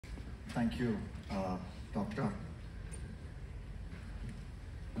Thank you, Doctor.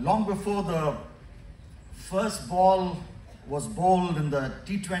 Long before the first ball was bowled in the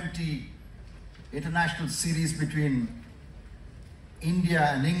T20 international series between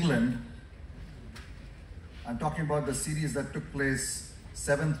India and England, I'm talking about the series that took place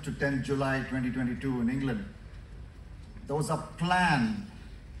 7th to 10th July 2022 in England. There was a plan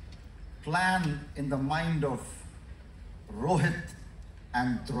in the mind of Rohit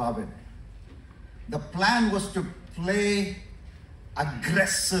and Dravid. The plan was to play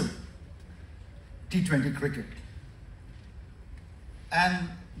aggressive T20 cricket. And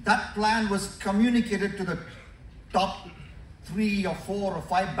that plan was communicated to the top 3 or 4 or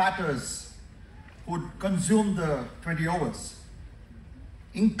 5 batters who would consume the 20 overs,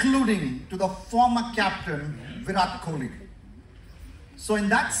 including to the former captain Virat Kohli. So in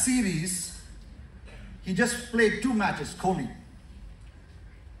that series, he just played 2 matches, Kohli.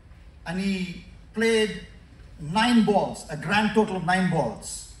 And he played 9 balls, a grand total of 9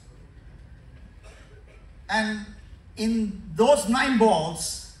 balls. And in those 9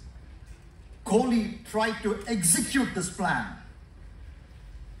 balls, Kohli tried to execute this plan.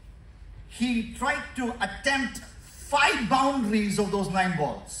 He tried to attempt 5 boundaries of those 9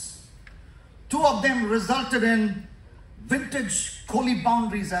 balls. 2 of them resulted in vintage Kohli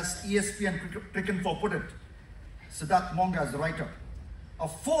boundaries, as ESPN Cricinfo put it. Siddharth Monga is the writer. A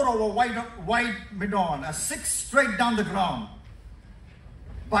 4 over wide mid-on, a 6 straight down the ground.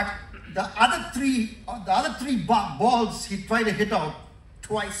 But the other three balls he tried to hit out,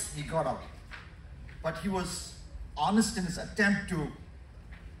 twice he got out. But he was honest in his attempt to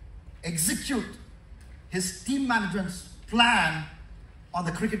execute his team management's plan on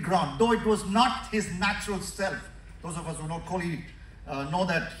the cricket ground, though it was not his natural self. Those of us who know Kohli know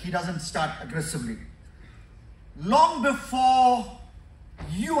that he doesn't start aggressively. Long before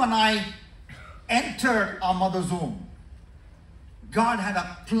you and I entered our mother's womb, God had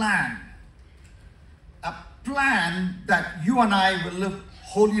a plan that you and I will live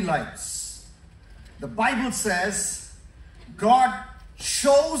holy lives. The Bible says God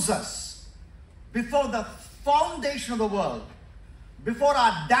chose us before the foundation of the world, before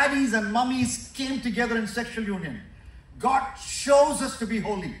our daddies and mummies came together in sexual union. God chose us to be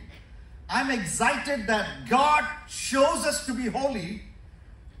holy. I'm excited that God chose us to be holy.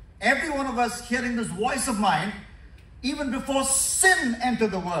 Every one of us hearing this voice of mine, even before sin entered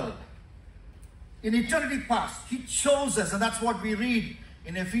the world, in eternity past, He chose us, and that's what we read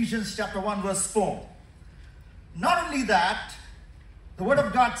in Ephesians chapter 1 verse 4. Not only that, the Word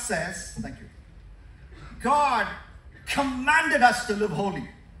of God says, thank you, God commanded us to live holy.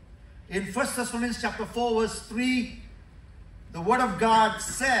 In 1 Thessalonians chapter 4 verse 3, the Word of God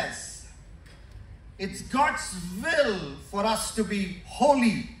says, it's God's will for us to be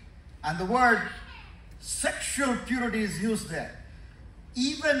holy. And the word sexual purity is used there.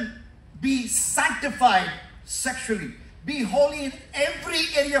 Even be sanctified sexually. Be holy in every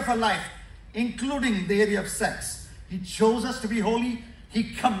area of our life, including the area of sex. He chose us to be holy. He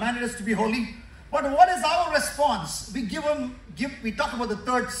commanded us to be holy. But what is our response? We talk about the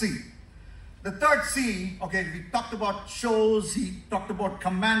third C. The third C, okay, we talked about chose, he talked about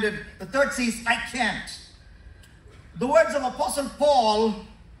commanded. The third C is I can't. The words of Apostle Paul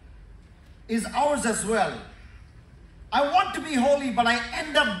is ours as well. I want to be holy, but I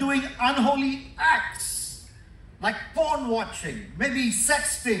end up doing unholy acts, like porn watching, maybe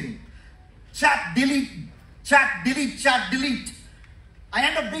sexting, chat, delete, chat, delete, chat, delete. I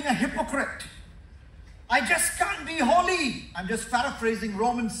end up being a hypocrite. I just can't be holy. I'm just paraphrasing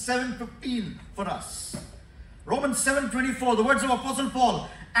Romans 7:15 for us. Romans 7:24, the words of Apostle Paul,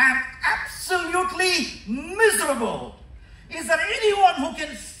 I'm absolutely miserable. Is there anyone who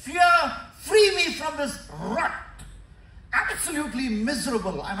can free me from this rut? Absolutely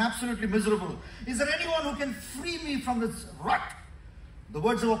miserable. I'm absolutely miserable. Is there anyone who can free me from this rut? The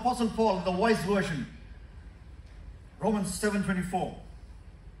words of Apostle Paul in the Voice version. Romans 7:24.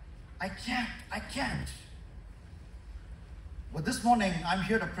 I can't. But this morning, I'm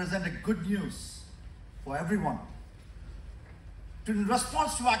here to present a good news for everyone. In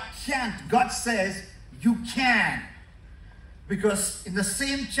response to our can't, God says, you can. Because in the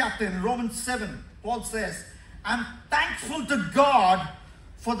same chapter, in Romans 7, Paul says, I'm thankful to God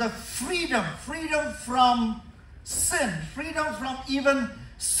for the freedom from sin, freedom from even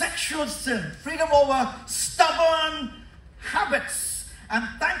sexual sin, freedom over stubborn habits.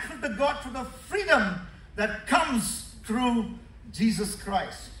 I'm thankful to God for the freedom that comes through Jesus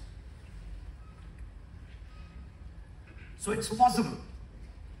Christ. So it's possible.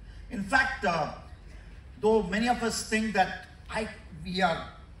 In fact, though many of us think that we are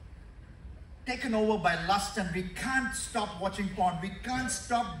taken over by lust and we can't stop watching porn. We can't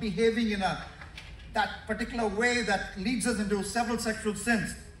stop behaving in that particular way that leads us into several sexual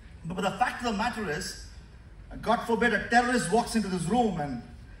sins. But the fact of the matter is, God forbid a terrorist walks into this room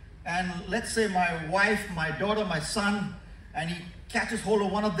and let's say my wife, my daughter, my son, and he catches hold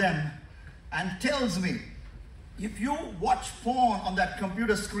of one of them and tells me, if you watch porn on that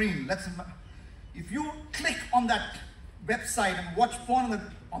computer screen, if you click on that website and watch porn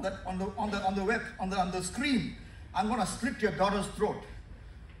on the screen, I'm going to slit your daughter's throat.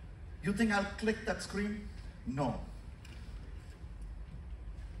 You think I'll click that screen? No.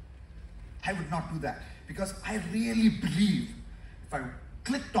 I would not do that because I really believe if I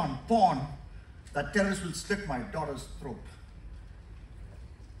clicked on porn, that terrorist will slit my daughter's throat.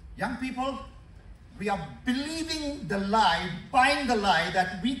 Young people, we are believing the lie, buying the lie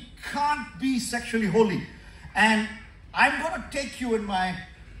that we can't be sexually holy. And I'm going to take you in my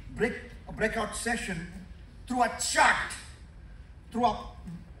breakout session through a chart, through a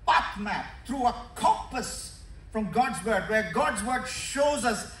path map, through a compass from God's Word, where God's Word shows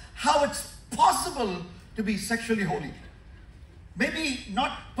us how it's possible to be sexually holy. Maybe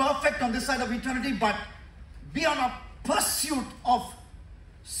not perfect on this side of eternity, but be on a pursuit of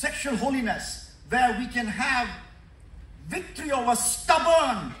sexual holiness where we can have victory over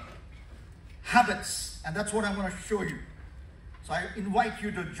stubborn habits. And that's what I'm going to show you. So I invite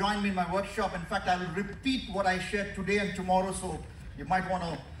you to join me in my workshop. In fact, I will repeat what I shared today and tomorrow. So you might want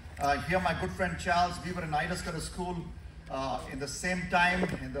to hear my good friend Charles. We were in Idaskara School in the same time,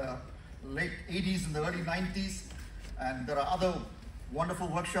 in the late 80s and the early 90s. And there are other wonderful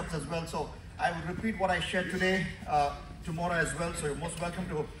workshops as well. So I will repeat what I shared today, tomorrow as well. So you're most welcome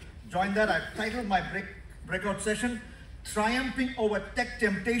to join that. I've titled my breakout session, Triumphing Over Tech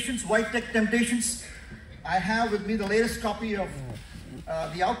Temptations. Why Tech Temptations? I have with me the latest copy of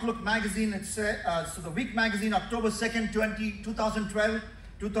the Outlook magazine. It's so the Week magazine, October 2nd,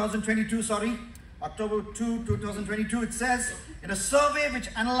 2022, sorry. October 2, 2022. It says, in a survey which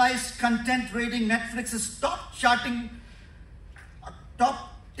analyzed content rating Netflix's top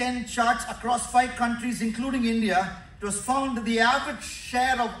 10 charts across 5 countries, including India, it was found that the average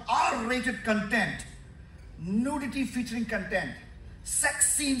share of R-rated content, nudity featuring content,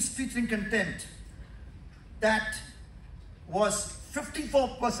 sex scenes featuring content, that was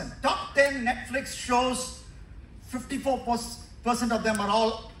 54%. Top 10 Netflix shows, 54% of them are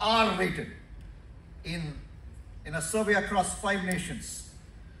all R-rated in a survey across 5 nations.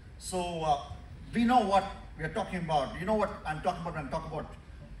 So we know what we are talking about. You know what I'm talking about when I talk about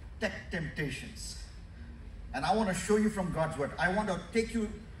tech temptations. And I want to show you from God's Word. I want to take you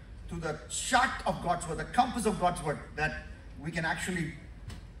to the chart of God's Word, the compass of God's Word, that we can actually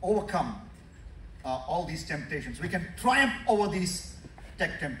overcome all these temptations. We can triumph over these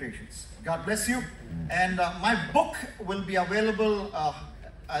tech temptations. God bless you. And my book will be available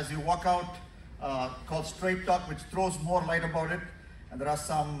as you walk out, called Straight Talk, which throws more light about it. And there are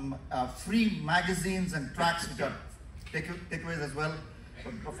some free magazines and tracts which are takeaways as well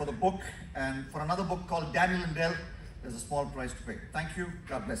for the book. And for another book called Daniel and Dell, there's a small price to pay. Thank you.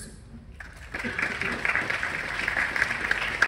 God bless you.